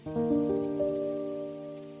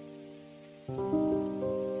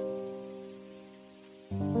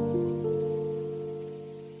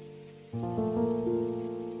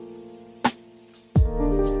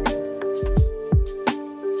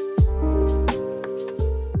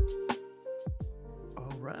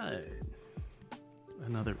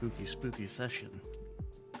another ooky spooky session.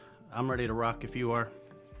 I'm ready to rock if you are.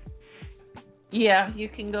 Yeah, you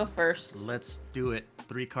can go first. Let's do it.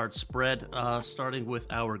 3-card spread. Starting with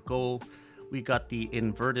our goal, we got the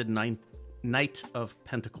inverted Knight of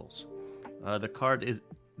Pentacles.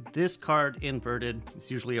 This card inverted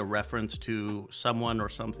is usually a reference to someone or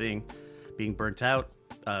something being burnt out,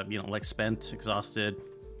 like spent, exhausted,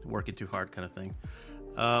 working too hard kind of thing.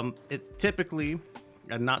 It typically,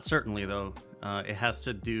 and not certainly though, it has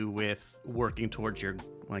to do with working towards your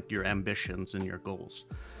ambitions and your goals.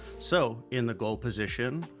 So in the goal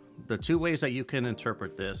position, the two ways that you can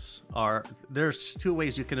interpret this there's two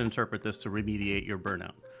ways you can interpret this to remediate your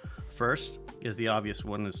burnout. First is the obvious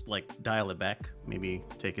one, is like dial it back, maybe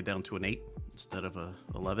take it down to an 8 instead of a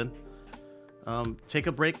 11. Take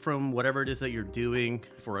a break from whatever it is that you're doing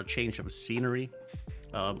for a change of scenery.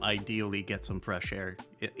 Ideally get some fresh air,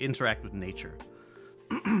 interact with nature.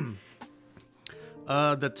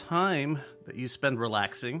 The time that you spend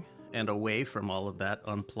relaxing and away from all of that,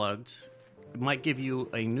 unplugged, might give you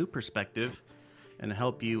a new perspective and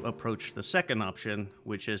help you approach the second option,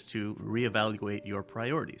 which is to reevaluate your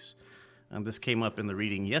priorities. This came up in the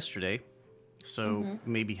reading yesterday, so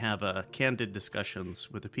maybe have candid discussions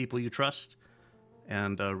with the people you trust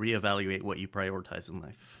and reevaluate what you prioritize in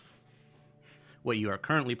life, what you are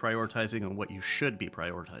currently prioritizing and what you should be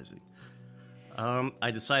prioritizing.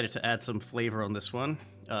 I decided to add some flavor on this one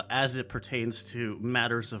as it pertains to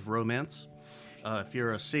matters of romance. If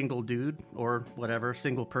you're a single dude or whatever,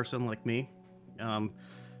 single person like me,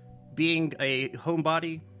 being a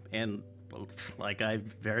homebody, and like I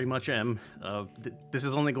very much am, this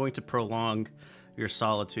is only going to prolong your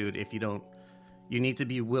solitude if you need to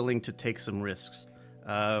be willing to take some risks.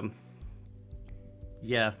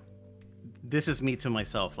 Yeah, this is me to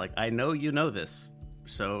myself. Like, I know you know this,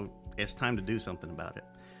 so it's time to do something about it.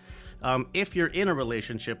 If you're in a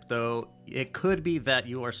relationship, though, it could be that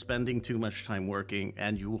you are spending too much time working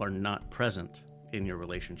and you are not present in your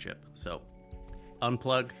relationship. So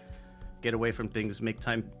unplug, get away from things, make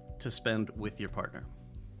time to spend with your partner.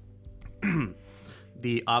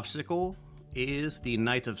 The obstacle is the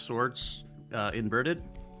Knight of Swords inverted.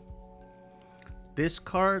 This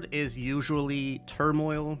card is usually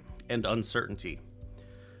turmoil and uncertainty.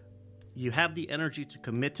 You have the energy to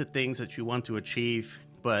commit to things that you want to achieve,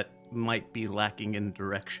 but might be lacking in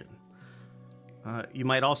direction. You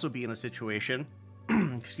might also be in a situation,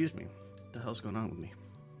 excuse me, what the hell's going on with me?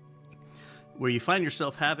 Where you find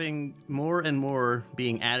yourself having more and more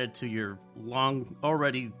being added to your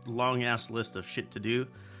already long-ass list of shit to do,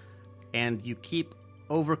 and you keep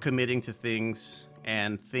overcommitting to things,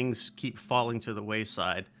 and things keep falling to the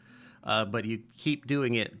wayside, but you keep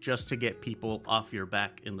doing it just to get people off your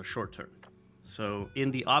back in the short term. So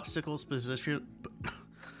in the obstacles position,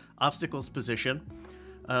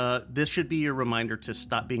 this should be your reminder to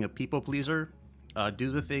stop being a people pleaser,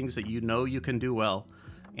 do the things that you know you can do well,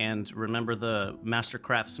 and remember the master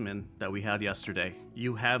craftsman that we had yesterday.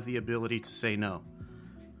 You have the ability to say no.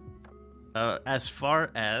 As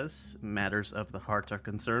far as matters of the heart are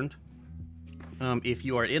concerned, if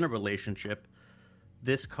you are in a relationship,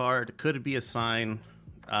 this card could be a sign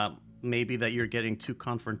maybe that you're getting too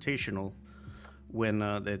confrontational when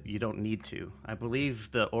that you don't need to. I believe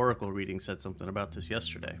the Oracle reading said something about this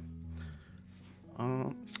yesterday.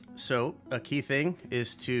 So a key thing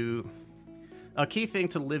to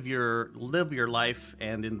live your life,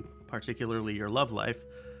 and in particularly your love life.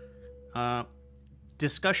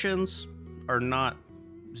 Discussions are not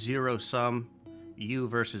zero sum, you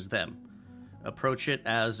versus them. Approach it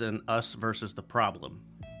as an us versus the problem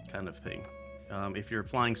kind of thing. If you're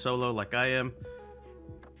flying solo like I am,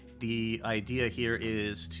 the idea here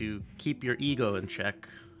is to keep your ego in check,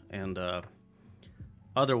 and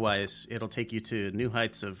otherwise it'll take you to new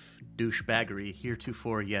heights of douchebaggery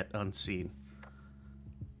heretofore yet unseen.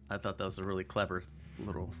 I thought that was a really clever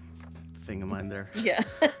little thing of mine there. Yeah.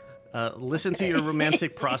 Listen to your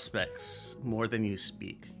romantic prospects more than you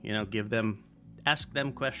speak. Ask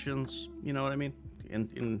them questions, you know what I mean?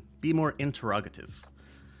 And be more interrogative.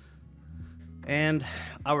 And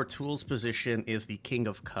our tools position is the King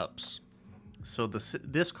of Cups. So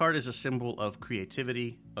this card is a symbol of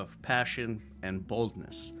creativity, of passion, and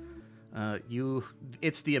boldness.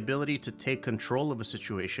 It's the ability to take control of a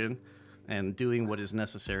situation and doing what is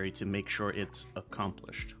necessary to make sure it's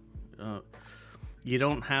accomplished. You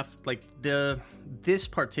don't have, this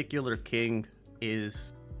particular king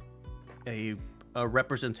is a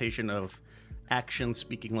representation of action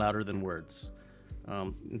speaking louder than words.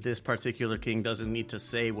 This particular king doesn't need to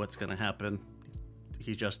say what's going to happen.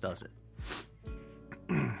 He just does it.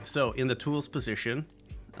 So in the tools position,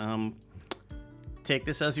 take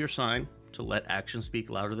this as your sign to let action speak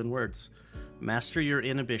louder than words. Master your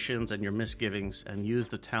inhibitions and your misgivings and use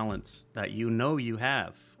the talents that you know you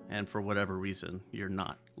have, and for whatever reason, you're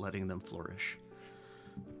not letting them flourish.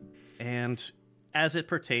 And as it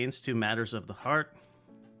pertains to matters of the heart,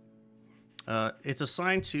 it's a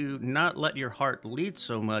sign to not let your heart lead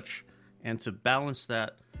so much and to balance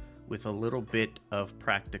that with a little bit of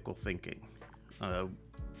practical thinking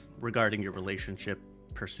regarding your relationship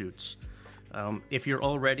pursuits. If you're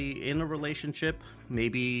already in a relationship,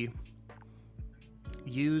 maybe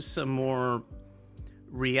use some more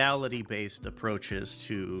reality-based approaches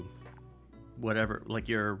to whatever, like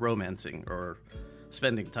you're romancing or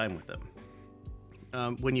spending time with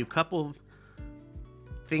them. When you couple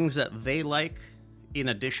things that they like in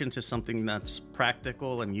addition to something that's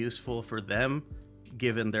practical and useful for them,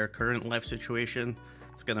 given their current life situation,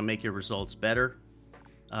 it's going to make your results better.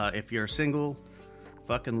 If you're a single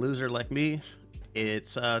fucking loser like me,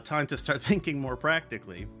 it's time to start thinking more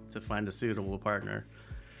practically to find a suitable partner.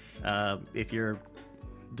 If you're...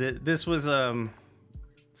 this was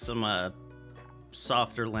some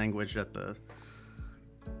softer language that the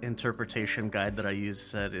interpretation guide that I used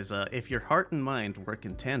said is, if your heart and mind work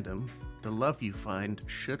in tandem, the love you find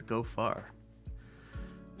should go far.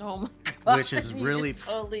 Oh my god. Which is really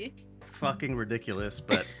fucking ridiculous,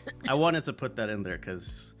 but I wanted to put that in there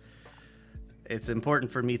because it's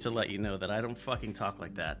important for me to let you know that I don't fucking talk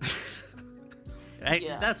like that.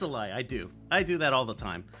 That's a lie. I do that all the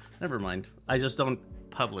time. Never mind. I just don't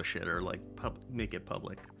publish it or like make it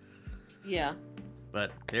public. Yeah.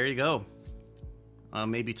 But there you go.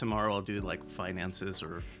 Maybe tomorrow I'll do like finances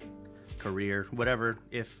or career, whatever.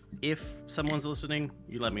 If someone's listening,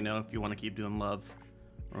 you let me know if you want to keep doing love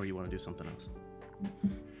or you want to do something else.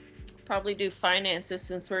 Probably do finances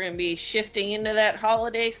since we're going to be shifting into that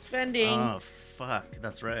holiday spending. Oh, fuck.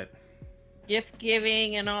 That's right. Gift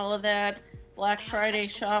giving and all of that. Black Friday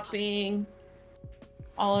shopping.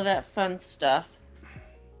 All of that fun stuff.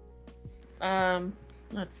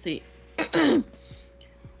 Let's see.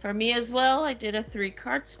 For me as well, I did a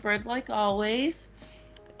 3-card spread like always.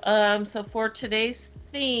 So for today's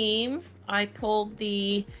theme, I pulled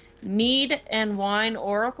the Mead and Wine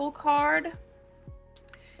Oracle card.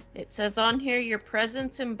 It says on here, your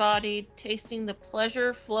presence embodied, tasting the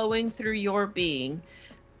pleasure flowing through your being.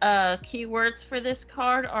 Keywords for this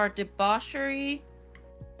card are debauchery,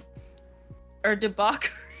 or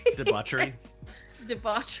debauchery. Debauchery.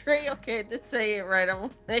 Debauchery. Okay, I did say it right.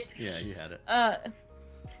 I'm like, yeah, you had it.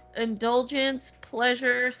 Indulgence,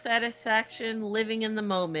 pleasure, satisfaction, living in the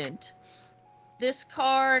moment. This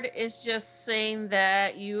card is just saying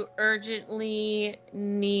that you urgently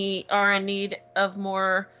are in need of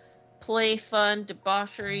more play, fun,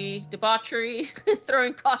 debauchery,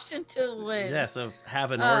 throwing caution to the wind. Yeah, so have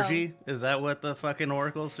an orgy? Is that what the fucking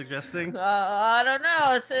oracle is suggesting? I don't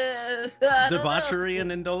know. It's debauchery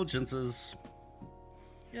and indulgences.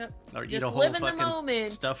 Yep. Or just eat a whole live in the fucking moment.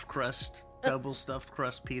 stuffed crust, double stuffed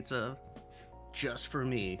crust pizza, just for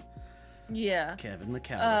me. Yeah. Kevin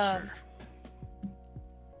McAllister.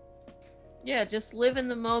 Yeah, just live in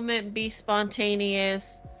the moment, be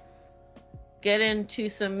spontaneous, get into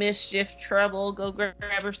some mischief, trouble, go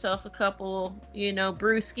grab yourself a couple,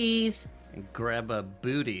 brewskis. And grab a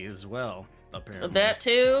booty as well, apparently. That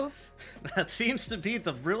too. That seems to be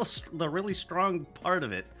the really strong part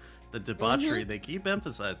of it. The debauchery. Mm-hmm. They keep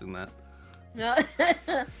emphasizing that.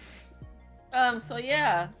 So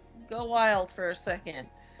yeah, go wild for a second.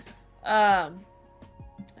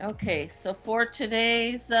 Okay, so for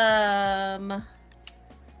today's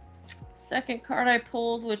second card I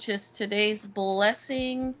pulled, which is today's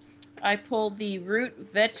blessing, I pulled the Root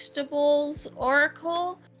Vegetables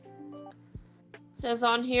Oracle. It says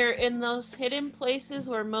on here, in those hidden places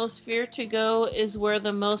where most fear to go is where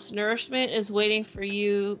the most nourishment is waiting for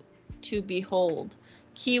you to behold.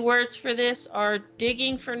 Keywords for this are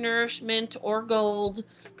digging for nourishment or gold,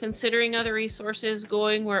 considering other resources,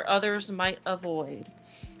 going where others might avoid.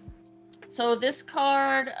 So this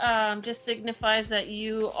card just signifies that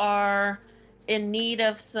you are in need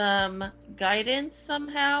of some guidance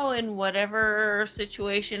somehow in whatever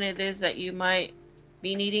situation it is that you might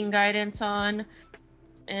be needing guidance on.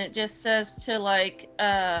 And it just says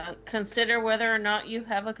to consider whether or not you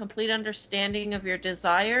have a complete understanding of your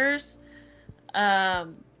desires.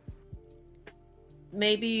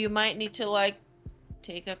 Maybe you might need to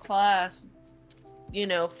take a class,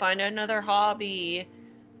 find another hobby,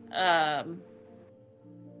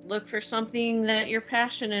 look for something that you're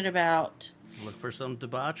passionate about. Look for some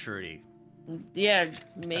debauchery. Yeah,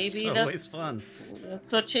 maybe that's always fun.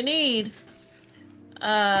 That's what you need.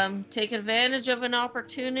 Take advantage of an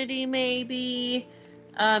opportunity, maybe.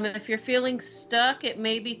 If you're feeling stuck, it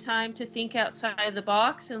may be time to think outside the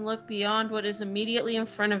box and look beyond what is immediately in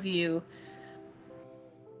front of you.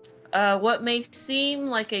 What may seem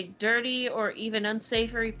like a dirty or even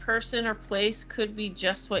unsavory person or place could be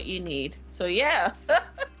just what you need. So yeah.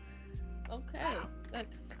 Okay.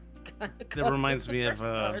 That reminds me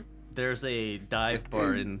of there's a dive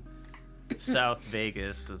bar in South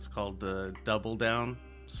Vegas. It's called the Double Down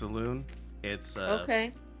Saloon. It's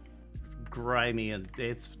okay. Grimy and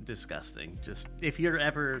it's disgusting. Just if you're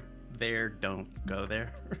ever there, don't go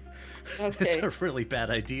there. Okay. It's a really bad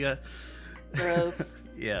idea. Gross.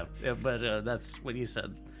 Yeah, but that's what you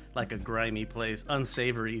said. Like a grimy place,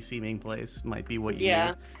 unsavory seeming place might be what you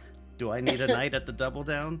need. Do I need a night at the Double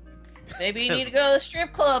Down? Maybe you need to go to the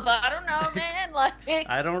strip club. I don't know, man. Like,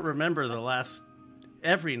 I don't remember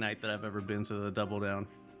every night that I've ever been to the Double Down.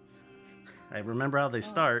 I remember how they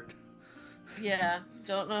start. Yeah,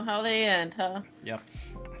 don't know how they end, huh? Yep.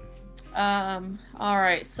 All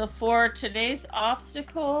right. So for today's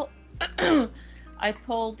obstacle, I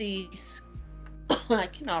pulled the I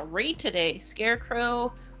cannot read today.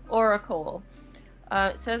 Scarecrow Oracle.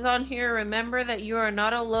 It says on here, remember that you are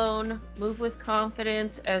not alone. Move with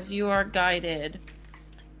confidence as you are guided.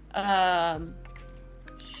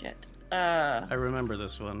 Shit. I remember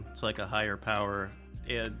this one. It's like a higher power.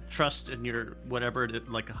 Trust in your whatever,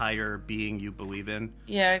 like a higher being you believe in.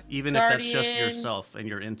 Yeah. Even Guardian, if that's just yourself and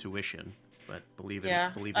your intuition, but believe in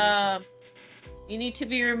yeah. yourself. You need to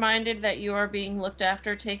be reminded that you are being looked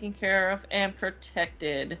after, taken care of, and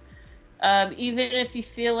protected. Even if you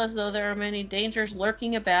feel as though there are many dangers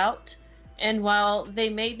lurking about, and while they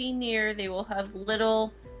may be near, they will have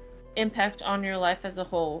little impact on your life as a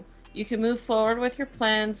whole. You can move forward with your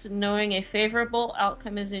plans, knowing a favorable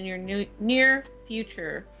outcome is in your near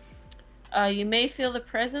future. You may feel the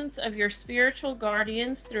presence of your spiritual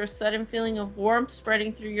guardians through a sudden feeling of warmth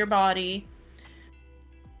spreading through your body.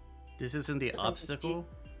 This isn't the obstacle?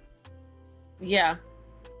 Yeah.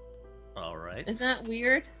 All right. Isn't that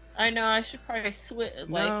weird? I know, I should probably switch.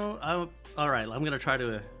 No, all right, I'm going to try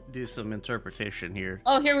to do some interpretation here.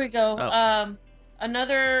 Oh, here we go. Oh.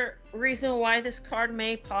 Another reason why this card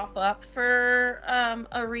may pop up for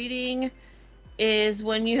a reading is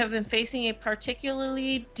when you have been facing a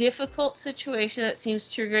particularly difficult situation that seems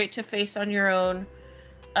too great to face on your own.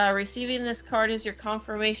 Receiving this card is your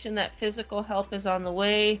confirmation that physical help is on the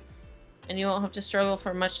way, and you won't have to struggle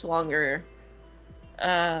for much longer.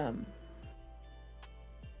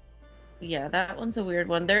 Yeah, that one's a weird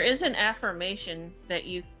one. There is an affirmation that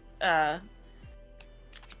you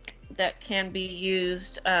that can be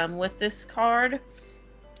used with this card,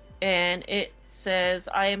 and it says,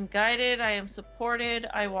 I am guided, I am supported,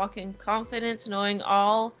 I walk in confidence, knowing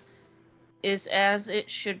all is as it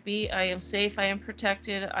should be. I am safe, I am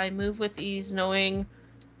protected, I move with ease, knowing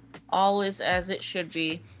all is as it should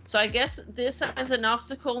be. So I guess this as an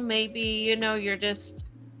obstacle, maybe, you know, you're just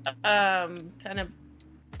kind of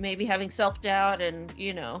maybe having self-doubt and,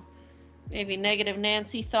 you know, maybe negative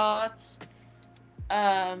Nancy thoughts.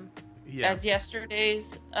 As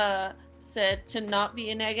yesterday's said, to not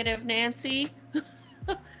be a negative Nancy.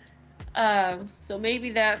 So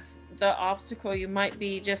maybe that's the obstacle. You might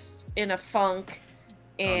be just in a funk,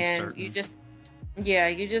 and Uncertain.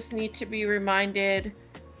 you just need to be reminded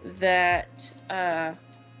that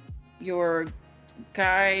your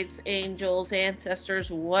guides, angels, ancestors,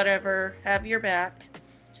 whatever, have your back.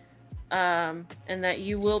 And that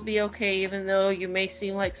you will be okay, even though you may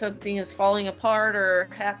seem like something is falling apart or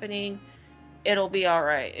happening. It'll be all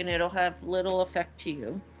right, and it'll have little effect to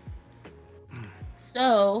you.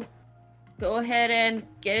 So, go ahead and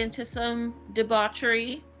get into some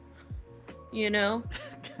debauchery, you know.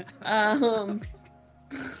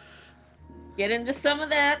 Get into some of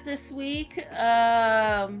that this week.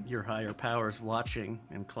 Your higher powers watching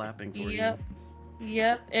and clapping for Yep. you.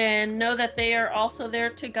 Yep, and know that they are also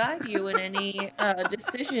there to guide you in any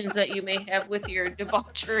decisions that you may have with your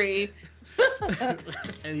debauchery.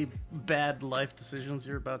 Any bad life decisions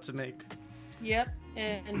you're about to make? Yep,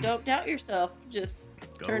 and don't doubt yourself. Just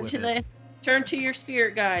Go turn with to it. turn to your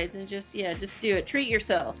spirit guides and just do it. Treat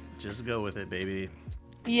yourself. Just go with it, baby.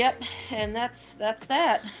 Yep, and that's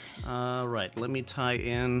that. All right, let me tie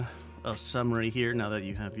in a summary here now that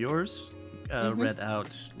you have yours read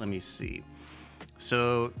out. Let me see.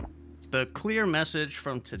 So the clear message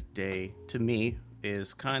from today to me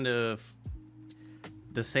is kind of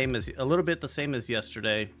a little bit the same as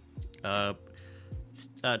yesterday.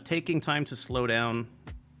 Taking time to slow down,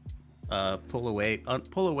 pull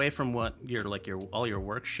away from what all your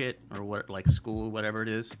work shit or what, like school, whatever it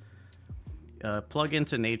is. Plug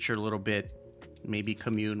into nature a little bit, maybe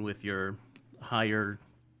commune with your higher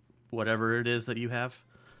whatever it is that you have.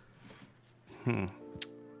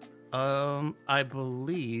 I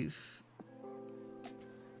believe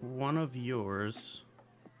one of yours,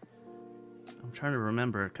 I'm trying to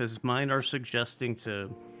remember, because mine are suggesting to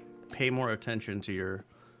pay more attention to your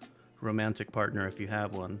romantic partner if you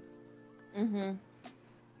have one.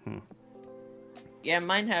 Yeah,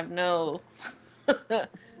 mine have no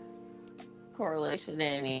correlation to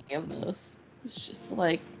any of those. It's just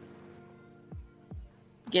like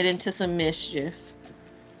get into some mischief.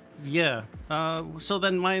 Yeah. So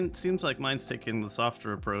then mine seems like mine's taking the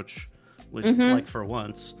softer approach, which like for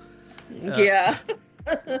once. Yeah.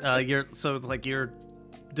 You're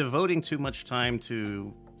devoting too much time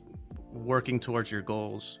to working towards your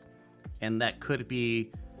goals, and that could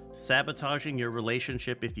be sabotaging your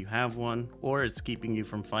relationship if you have one, or it's keeping you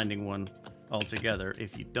from finding one altogether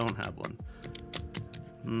if you don't have one.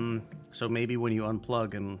 So maybe when you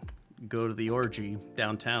unplug and go to the orgy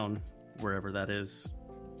downtown, wherever that is,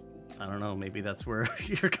 I don't know, maybe that's where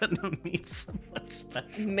you're gonna meet someone special.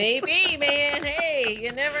 Maybe, man. Hey,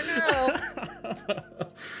 you never know.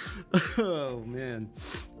 Oh, man.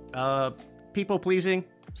 People pleasing,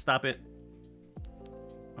 stop it.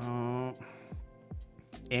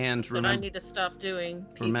 And That's what I need to stop doing.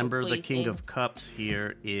 Remember, the King of Cups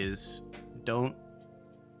here is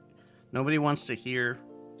nobody wants to hear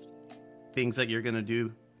things that you're going to do.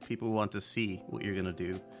 People want to see what you're going to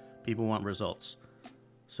do. People want results.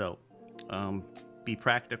 So, be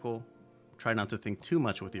practical. Try not to think too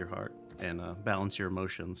much with your heart, and balance your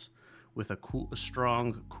emotions with a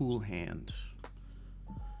strong, cool hand.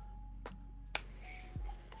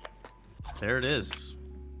 There it is.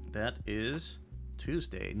 That is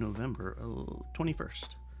Tuesday, November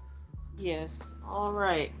 21st. Yes. All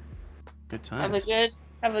right. Good times.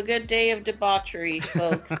 Have a good day of debauchery,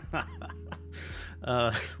 folks.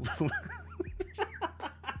 I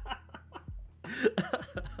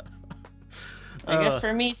guess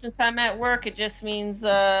for me, since I'm at work, it just means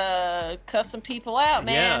cuss some people out,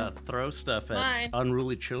 man. Yeah, throw stuff it's at fine.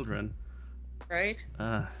 Unruly children. Right?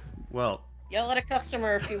 Well. Yell at a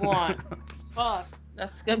customer if you want. Fuck.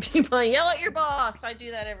 That's going to be my yell at your boss. I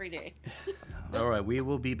do that every day. All right, we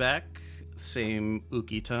will be back. Same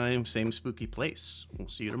ookie time, same spooky place. We'll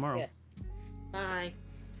see you tomorrow. Yes. Bye.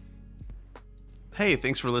 Hey,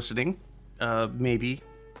 thanks for listening. Maybe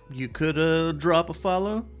you could drop a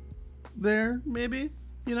follow there, maybe,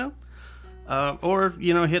 or,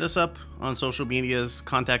 hit us up on social medias,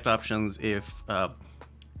 contact options if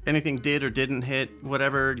anything did or didn't hit,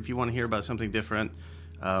 whatever. If you want to hear about something different,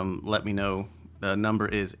 let me know. The number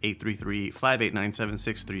is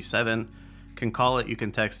 833-589-7637. Can call it, you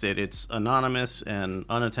can text it. It's anonymous and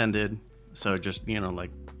unattended, so just,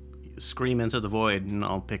 scream into the void and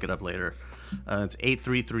I'll pick it up later. It's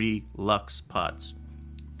 833-LUX-PODS.